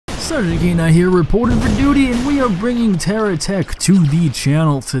Sergeant K9 here, reporting for duty, and we are bringing TerraTech to the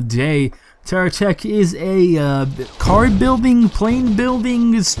channel today. TerraTech is a card building, plane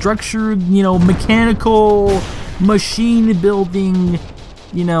building, structured, mechanical, machine building,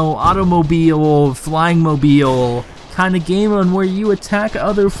 automobile, flying mobile kind of game on where you attack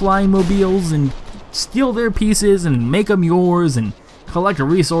other flying mobiles and steal their pieces and make them yours and collect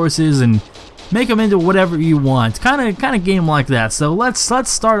resources and make them into whatever you want. Kind of game like that. So let's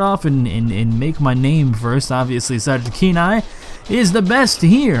start off and make my name first. Obviously, Sergeant Kenai is the best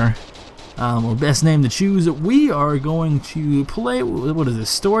here, or best name to choose. We are going to play. What is this?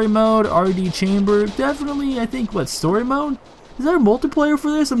 Story mode, RD chamber. Definitely, I think. What, story mode? Is there a multiplayer for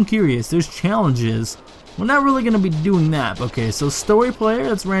this? I'm curious. There's challenges. We're not really going to be doing that. Okay, so story player.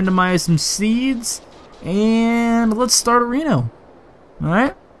 Let's randomize some seeds and let's start arena. All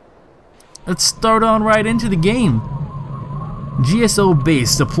right. Let's start on right into the game. GSO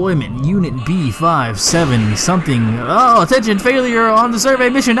base deployment unit B57 something. Oh, attention, failure on the survey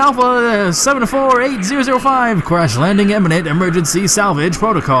mission Alpha 748005. Crash landing imminent. Emergency salvage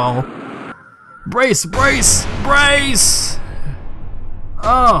protocol. Brace, brace, brace.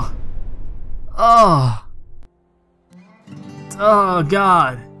 Oh. Oh. Oh,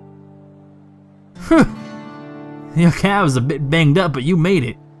 God. Your cab is a bit banged up, but you made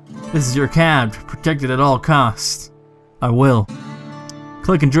it. This is your cab, protected at all costs. I will.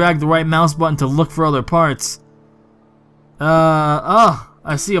 Click and drag the right mouse button to look for other parts.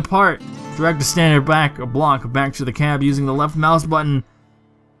 I see a part. Drag the standard block back to the cab using the left mouse button.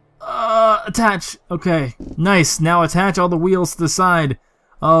 Attach. Okay, nice. Now attach all the wheels to the side.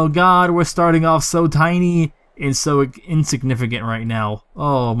 Oh God, we're starting off so tiny and so insignificant right now.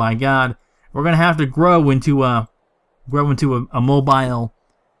 Oh my God, we're gonna have to grow into a mobile,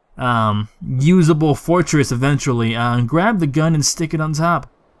 usable fortress eventually. Grab the gun and stick it on top.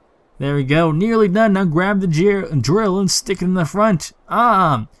 There we go. Nearly done. Now grab the drill and stick it in the front.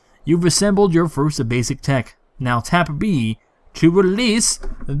 You've assembled your first basic tech. Now tap B to release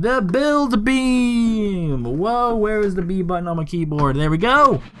the build beam. Whoa, where is the B button on my keyboard? There we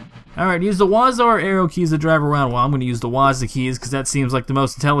go. Alright, use the WASD or arrow keys to drive around. Well, I'm going to use the WASD keys because that seems like the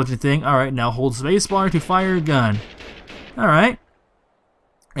most intelligent thing. Alright, now hold spacebar to fire a gun. Alright.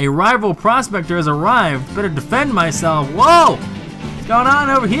 A rival prospector has arrived. Better defend myself. Whoa! What's going on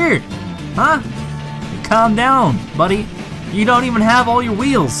over here? Huh? Calm down, buddy. You don't even have all your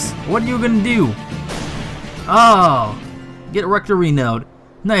wheels. What are you gonna do? Oh. Get wrecked or renode.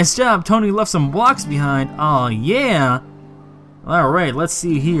 Nice job. Tony left some blocks behind. Oh, yeah. Alright, let's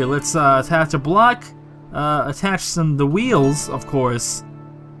see here. Let's attach a block. Attach the wheels, of course.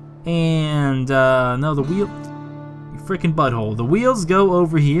 And, no, the wheel... Freaking butthole. The wheels go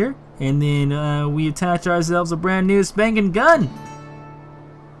over here, and then we attach ourselves a brand new spanking gun.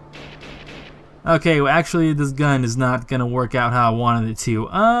 Okay, well, actually this gun is not gonna work out how I wanted it to.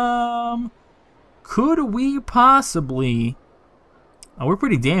 Could we possibly... Oh, we're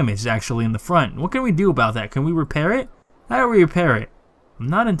pretty damaged actually in the front. What can we do about that? Can we repair it? How do we repair it? I'm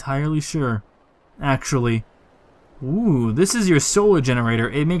not entirely sure, actually. Ooh, this is your solar generator.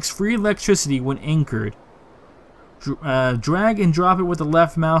 It makes free electricity when anchored. Drag and drop it with the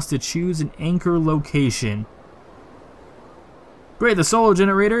left mouse to choose an anchor location. Great, the solar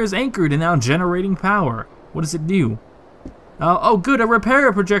generator is anchored and now generating power. What does it do? Oh good, a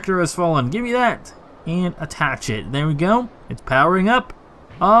repair projector has fallen. Give me that. And attach it. There we go. It's powering up.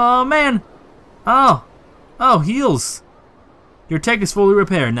 Oh man. Oh, heals. Your tech is fully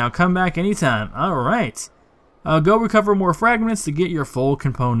repaired. Now come back anytime. Alright. Go recover more fragments to get your full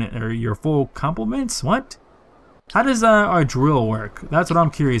component, or your full complements? What? How does our drill work? That's what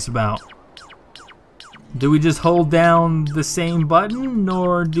I'm curious about. Do we just hold down the same button,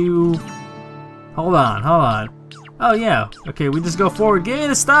 or do... Hold on. Oh yeah, okay, we just go forward. Give me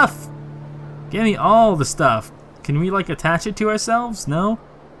the stuff! Give me all the stuff. Can we, like, attach it to ourselves? No?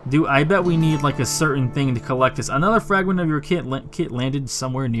 I bet we need, like, a certain thing to collect this. Another fragment of your kit landed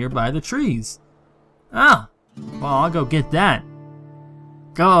somewhere nearby the trees. Oh, well, I'll go get that.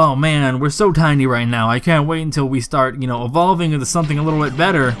 Oh man, we're so tiny right now. I can't wait until we start, evolving into something a little bit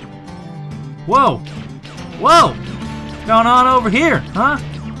better. Whoa! Whoa! What's going on over here, huh?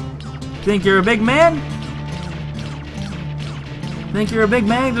 Think you're a big man? Think you're a big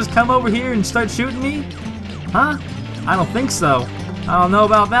man? Just come over here and start shooting me? Huh? I don't think so. I don't know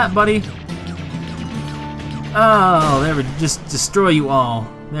about that, buddy. Oh, there we just destroy you all.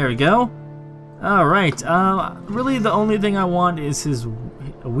 There we go. Alright, really the only thing I want is his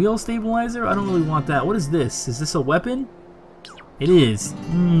wheel stabilizer. I don't really want that. What is this? Is this a weapon? It is.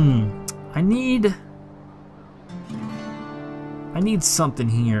 I need... I need something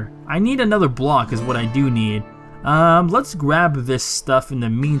here. I need another block is what I do need. Let's grab this stuff in the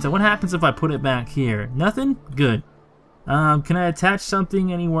meantime. What happens if I put it back here? Nothing? Good. Can I attach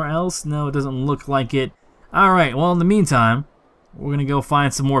something anywhere else? No, it doesn't look like it. Alright, well in the meantime, we're gonna go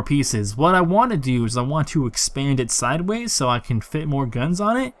find some more pieces. What I want to do is I want to expand it sideways so I can fit more guns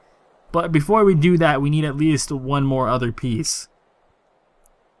on it. But before we do that, we need at least one more other piece.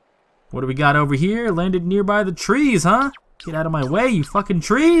 What do we got over here? Landed nearby the trees, huh? Get out of my way, you fucking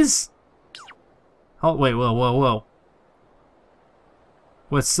trees! Oh, wait, whoa.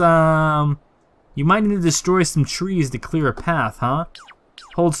 What's, you might need to destroy some trees to clear a path, huh?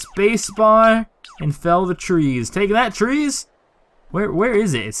 Hold spacebar and fell the trees. Take that, trees! Where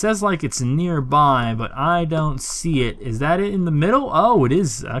is it? It says like it's nearby, but I don't see it. Is that it in the middle? Oh, it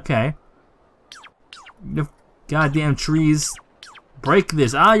is. Okay. Goddamn trees. Break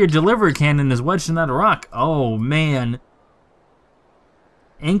this. Ah, your delivery cannon is wedged in that rock. Oh, man.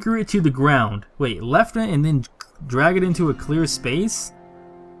 Anchor it to the ground. Wait, left it and then drag it into a clear space?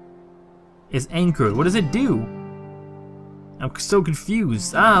 Is anchored. What does it do? I'm so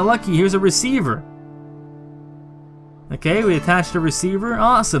confused. Ah, lucky. Here's a receiver. Okay, we attached a receiver.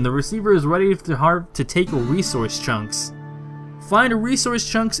 Awesome. The receiver is ready to take resource chunks. Find a resource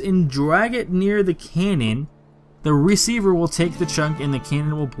chunks and drag it near the cannon. The receiver will take the chunk and the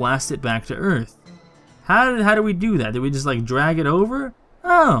cannon will blast it back to Earth. How do we do that? Did we just like drag it over?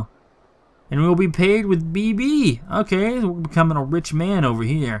 Oh. And we'll be paid with BB. Okay, we're becoming a rich man over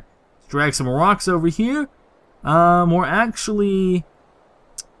here. Let's drag some rocks over here. We're actually...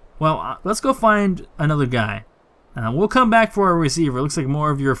 Well, let's go find another guy. We'll come back for our receiver. Looks like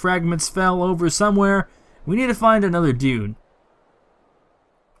more of your fragments fell over somewhere. We need to find another dude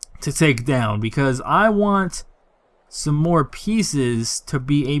to take down because I want some more pieces to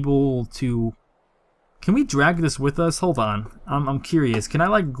be able to... Can we drag this with us? Hold on. I'm curious. Can I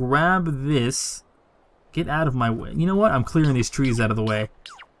like grab this? Get out of my way. You know what? I'm clearing these trees out of the way.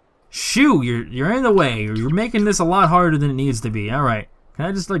 Shoo! You're in the way. You're making this a lot harder than it needs to be. Alright. Can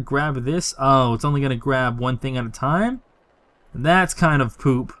I just like grab this? Oh, it's only gonna grab one thing at a time? That's kind of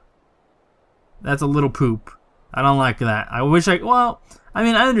poop. That's a little poop. I don't like that. I wish well, I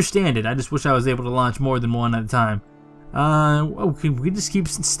mean, I understand it. I just wish I was able to launch more than one at a time. Can we just keep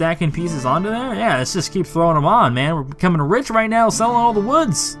stacking pieces onto there? Yeah, let's just keep throwing them on, man. We're becoming rich right now, selling all the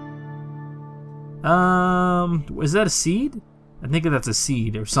woods. Is that a seed? I think that's a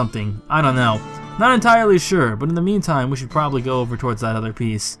seed or something. I don't know. Not entirely sure, but in the meantime, we should probably go over towards that other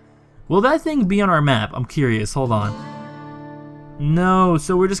piece. Will that thing be on our map? I'm curious. Hold on. No,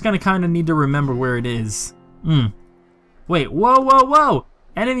 so we're just gonna kind of need to remember where it is. Wait, whoa!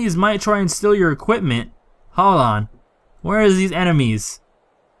 Enemies might try and steal your equipment. Hold on. Where is these enemies?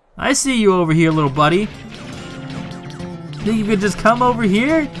 I see you over here, little buddy. Think you could just come over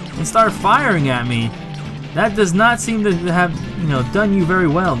here and start firing at me? That does not seem to have, done you very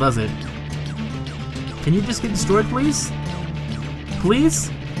well, does it? Can you just get destroyed, please? Please?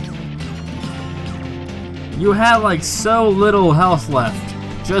 You have like so little health left.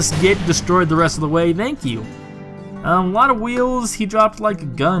 Just get destroyed the rest of the way, thank you. A lot of wheels. He dropped like a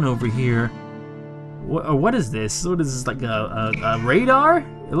gun over here. What is this? What is this, like a radar?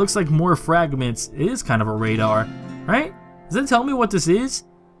 It looks like more fragments. It is kind of a radar, right? Does it tell me what this is?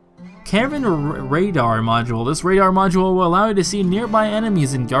 Caravan radar module. This radar module will allow you to see nearby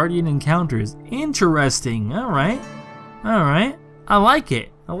enemies in Guardian encounters. Interesting. Alright. Alright. I like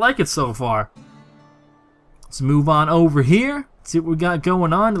it. I like it so far. Let's move on over here. See what we got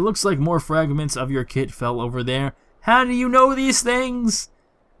going on. It looks like more fragments of your kit fell over there. How do you know these things?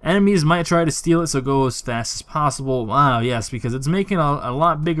 Enemies might try to steal it, so go as fast as possible. Wow, yes, because it's making a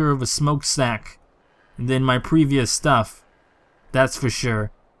lot bigger of a smokestack than my previous stuff. That's for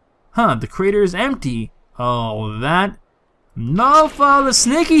sure. Huh, the crater is empty. Oh, that... No, the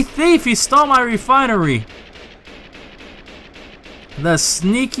sneaky thief! He stole my refinery! The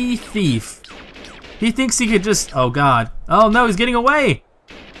sneaky thief. He thinks he could just... Oh, God. Oh, no, he's getting away!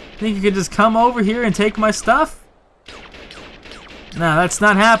 Think he could just come over here and take my stuff? Nah, that's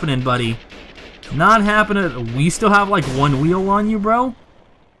not happening, buddy. Not happening. We still have, like, one wheel on you, bro?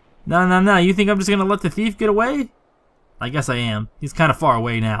 No. You think I'm just gonna let the thief get away? I guess I am. He's kind of far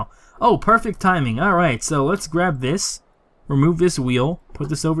away now. Oh, perfect timing. Alright, so let's grab this. Remove this wheel. Put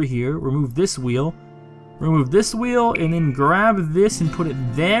this over here. Remove this wheel. Remove this wheel, and then grab this and put it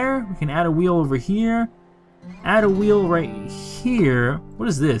there. We can add a wheel over here. Add a wheel right here. What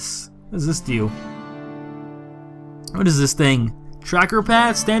is this? What does this do? What is this thing? Tracker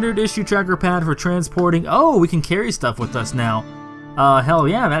pad? Standard issue tracker pad for transporting. Oh, we can carry stuff with us now. Hell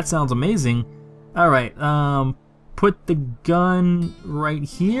yeah, that sounds amazing. Alright, put the gun right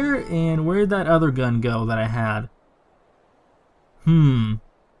here, and where'd that other gun go that I had?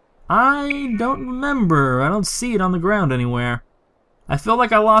 I don't remember. I don't see it on the ground anywhere. I feel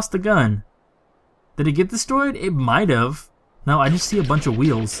like I lost the gun. Did it get destroyed? It might have. No, I just see a bunch of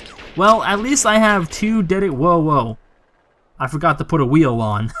wheels. Well, at least I have 2 whoa. I forgot to put a wheel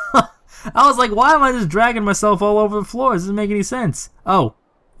on. I was like, why am I just dragging myself all over the floor? This doesn't make any sense. Oh,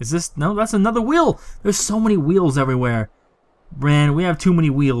 is this? No, that's another wheel. There's so many wheels everywhere. Man, we have too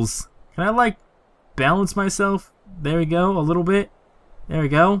many wheels. Can I, like, balance myself? There we go, a little bit. There we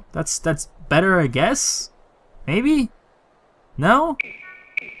go. That's better, I guess? Maybe? No?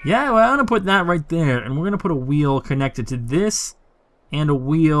 Yeah, well, I'm gonna put that right there, and we're gonna put a wheel connected to this, and a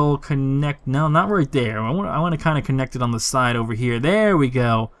wheel connect. No, not right there. I want to kind of connect it on the side over here. There we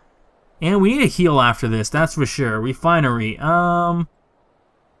go. And we need a heal after this. That's for sure. Refinery. Where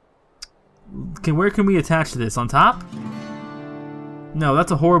can we attach this? On top? No,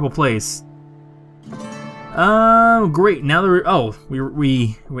 that's a horrible place. Great. Now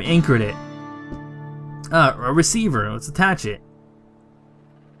we anchored it. A receiver. Let's attach it.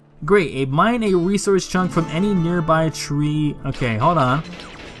 Great. Mine a resource chunk from any nearby tree. Okay, hold on.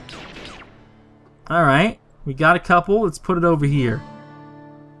 Alright. We got a couple. Let's put it over here.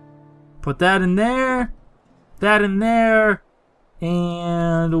 Put that in there. That in there.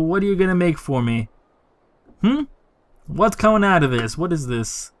 And what are you gonna make for me? What's coming out of this? What is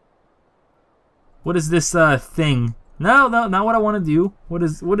this? What is this thing? No, not what I want to do. What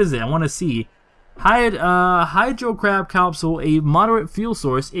is it? I want to see. Hydro crab capsule, a moderate fuel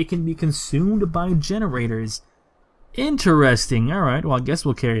source. It can be consumed by generators. Interesting. All right. Well, I guess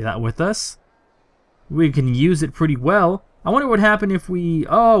we'll carry that with us. We can use it pretty well. I wonder what happened if we.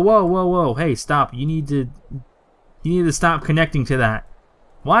 Oh, whoa! Hey, stop! You need to stop connecting to that.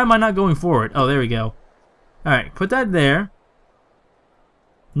 Why am I not going forward? Oh, there we go. All right, put that there.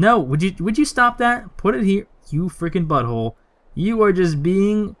 No, would you stop that? Put it here. You freaking butthole! You are just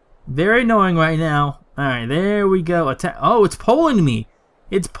being very annoying right now. Alright, there we go. Oh, it's pulling me.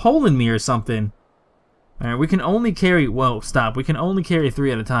 It's pulling me or something. Alright, we can only carry... Whoa, stop. We can only carry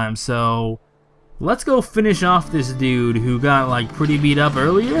 3 at a time, so... Let's go finish off this dude who got, like, pretty beat up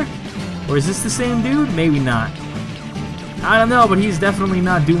earlier. Or is this the same dude? Maybe not. I don't know, but he's definitely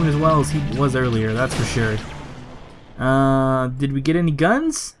not doing as well as he was earlier, that's for sure. Did we get any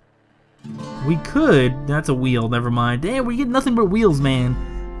guns? We could. That's a wheel, never mind. Damn, we get nothing but wheels, man.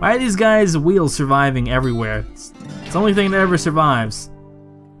 Why are these guys' wheels surviving everywhere? It's the only thing that ever survives.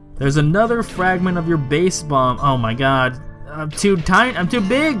 There's another fragment of your base bomb. Oh my god. I'm too tiny. I'm too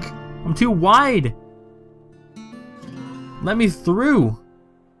big. I'm too wide. Let me through.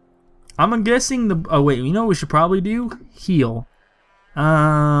 I'm guessing the... Oh wait, you know what we should probably do? Heal.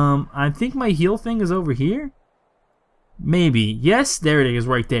 I think my heal thing is over here. Maybe. Yes, there it is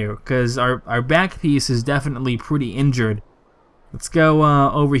right there. Because our back piece is definitely pretty injured. Let's go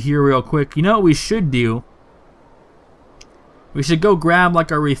over here real quick. You know what we should do? We should go grab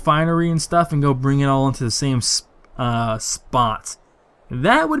like our refinery and stuff and go bring it all into the same spot.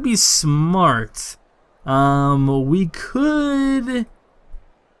 That would be smart. We could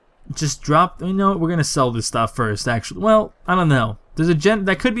just drop... You know what? We're going to sell this stuff first, actually. Well, I don't know. There's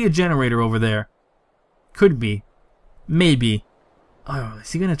that could be a generator over there. Could be. Maybe. Oh,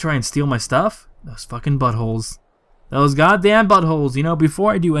 is he going to try and steal my stuff? Those fucking buttholes. Those goddamn buttholes. You know,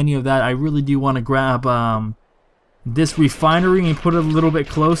 before I do any of that, I really do want to grab this refinery and put it a little bit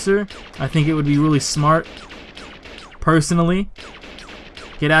closer. I think it would be really smart, personally.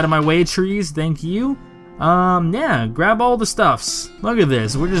 Get out of my way, trees. Thank you. Yeah, grab all the stuffs. Look at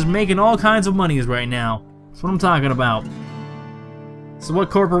this. We're just making all kinds of monies right now. That's what I'm talking about. This is what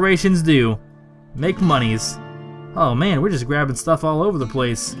corporations do. Make monies. Oh man, we're just grabbing stuff all over the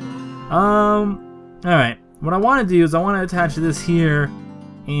place. Alright. What I want to do is I want to attach this here,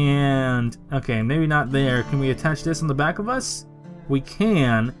 and okay, maybe not there. Can we attach this on the back of us? We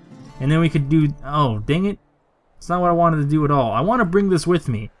can, and then we could do. Oh, dang it! It's not what I wanted to do at all. I want to bring this with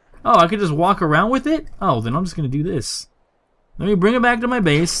me. Oh, I could just walk around with it? Oh, then I'm just gonna do this. Let me bring it back to my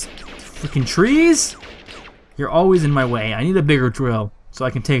base. Freaking trees! You're always in my way. I need a bigger drill so I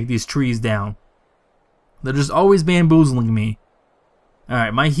can take these trees down. They're just always bamboozling me.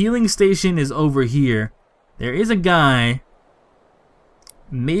 Alright, my healing station is over here. There is a guy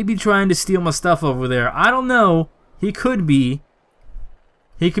maybe trying to steal my stuff over there. I don't know. He could be.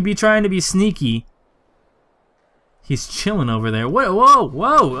 He could be trying to be sneaky. He's chilling over there. Whoa, whoa,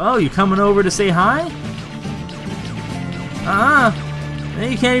 whoa. Oh, you coming over to say hi?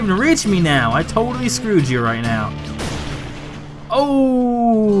 You can't even reach me now. I totally screwed you right now.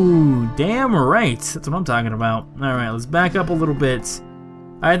 Oh, damn right. That's what I'm talking about. All right, let's back up a little bit.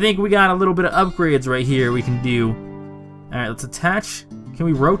 I think we got a little bit of upgrades right here we can do. All right, let's attach. Can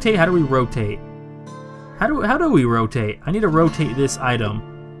we rotate? How do we rotate? How do we rotate? I need to rotate this item.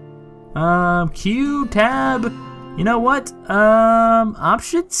 Q, tab. You know what?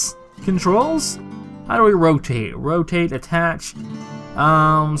 Options? Controls? How do we rotate? Rotate, attach.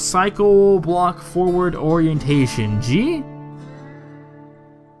 Cycle, block, forward, orientation. G?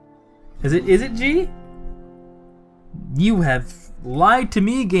 Is it G? You have lied to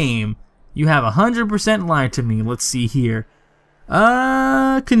me, game. You have 100% lied to me. Let's see here.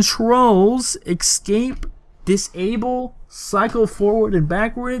 Controls, escape, disable, cycle forward and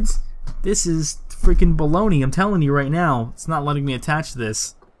backwards. This is freaking baloney. I'm telling you right now. It's not letting me attach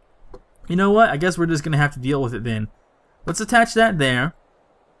this. You know what? I guess we're just gonna have to deal with it then. Let's attach that there.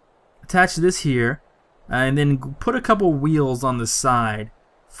 Attach this here, and then put a couple wheels on the side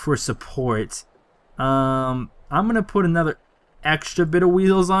for support. I'm gonna put another extra bit of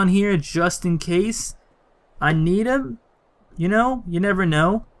wheels on here just in case I need them. You know, you never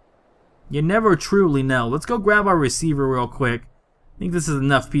know. You never truly know. Let's go grab our receiver real quick. I think this is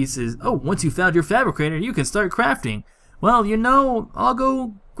enough pieces. Oh, once you found your fabricator, you can start crafting. Well, you know, I'll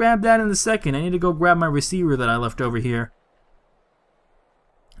go grab that in a second. I need to go grab my receiver that I left over here.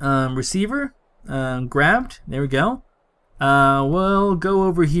 Receiver, grabbed. There we go. We'll go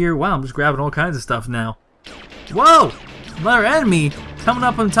over here. Wow, I'm just grabbing all kinds of stuff now. Whoa! Another enemy coming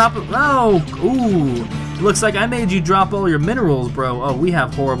up on top of. Oh, ooh! Looks like I made you drop all your minerals, bro. Oh, we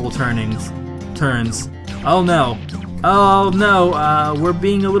have horrible turns. Oh no! Oh no! We're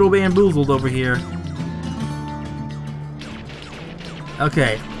being a little bamboozled over here.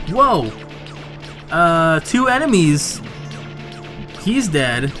 Okay. Whoa! 2 enemies. He's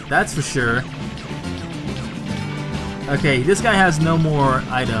dead. That's for sure. Okay, this guy has no more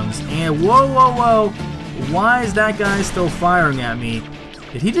items. And whoa, whoa, whoa! Why is that guy still firing at me?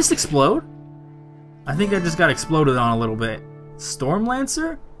 Did he just explode? I think I just got exploded on a little bit. Storm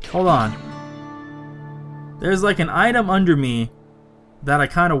Lancer? Hold on. There's like an item under me that I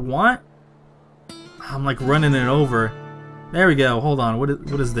kind of want. I'm like running it over. There we go. Hold on. What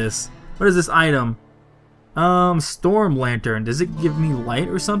is this? What is this item? Storm Lantern. Does it give me light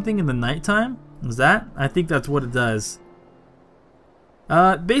or something in the nighttime? Is that? I think that's what it does.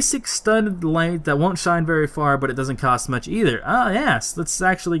 Basic studded light that won't shine very far, but it doesn't cost much either. Ah, yes. Let's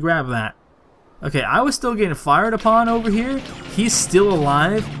actually grab that. Okay, I was still getting fired upon over here. He's still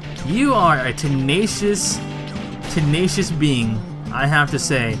alive. You are a tenacious being, I have to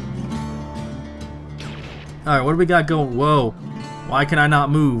say. Alright, what do we got going? Whoa. Why can I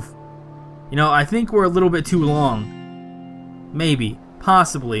not move? You know, I think we're a little bit too long. Maybe.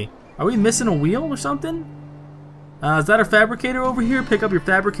 Possibly. Are we missing a wheel or something? Is that a fabricator over here? Pick up your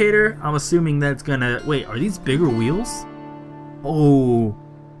fabricator. I'm assuming that's gonna... Wait, are these bigger wheels? Oh.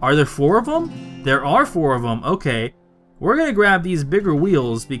 Are there 4 of them? There are 4 of them. Okay. We're gonna grab these bigger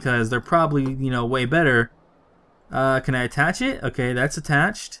wheels because they're probably, you know, way better. Can I attach it? Okay, that's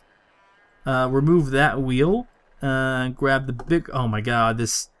attached. Remove that wheel. Grab the big... Oh my god,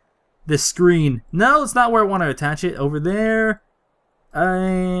 this screen. No, it's not where I want to attach it. Over there.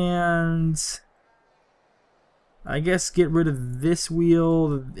 And... I guess get rid of this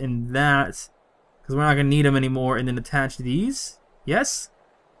wheel and that. Because we're not going to need them anymore. And then attach these. Yes?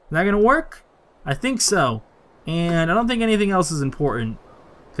 Is that going to work? I think so. And I don't think anything else is important.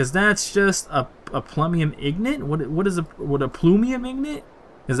 Because that's just a plumium ignite? What is a plumium ignite?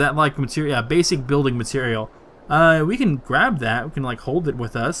 Is that like material? Yeah, basic building material. We can grab that. We can like hold it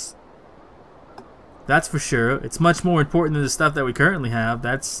with us. That's for sure. It's much more important than the stuff that we currently have.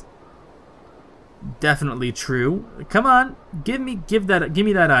 That's definitely true. Come on, give me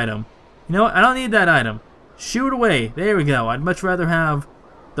that item. You know what? I don't need that item. Shoo it away. There we go. I'd much rather have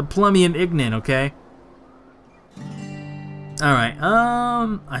the plumium ignite. Okay. All right.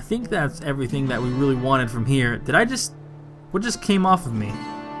 I think that's everything that we really wanted from here. Did I just? What just came off of me?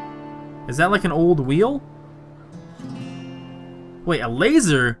 Is that like an old wheel? Wait, a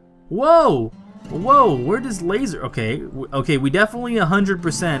laser? Whoa! Whoa, where does laser... Okay, we definitely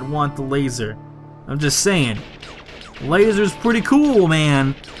 100% want the laser. I'm just saying. Laser's pretty cool,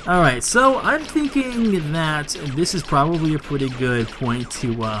 man. Alright, so I'm thinking that this is probably a pretty good point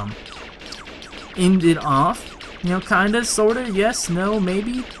to end it off. You know, kinda, sorta, yes, no,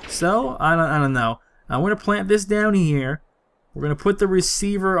 maybe. So, I don't know. I'm gonna plant this down here. We're gonna put the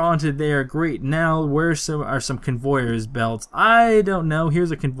receiver onto there. Great. Now, where are some conveyors belts? I don't know.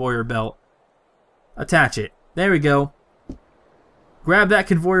 Here's a conveyor belt. Attach it. There we go. Grab that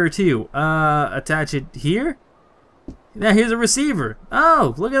conveyor too. Attach it here. Yeah, here's a receiver.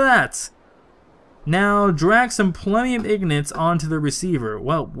 Oh, look at that. Now drag some plumbium ignits onto the receiver.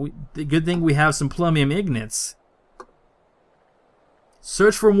 Well, the good thing we have some plumbium ignits.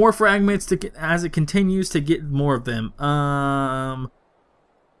 Search for more fragments as it continues to get more of them.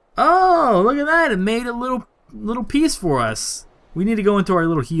 Oh, look at that! It made a little piece for us. We need to go into our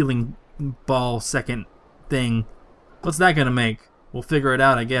little healing ball second thing. What's that gonna make? We'll figure it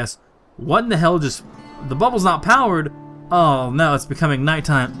out, I guess. What in the hell just... The bubble's not powered? Oh no, it's becoming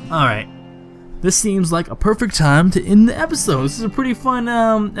nighttime. Alright. This seems like a perfect time to end the episode. This is a pretty fun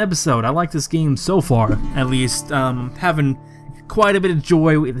episode. I like this game so far, at least. Having quite a bit of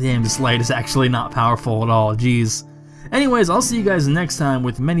joy with... Damn, this light is actually not powerful at all. Jeez. Anyways, I'll see you guys next time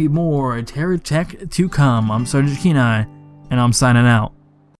with many more TerraTech to come. I'm Sergeant Kenai, and I'm signing out.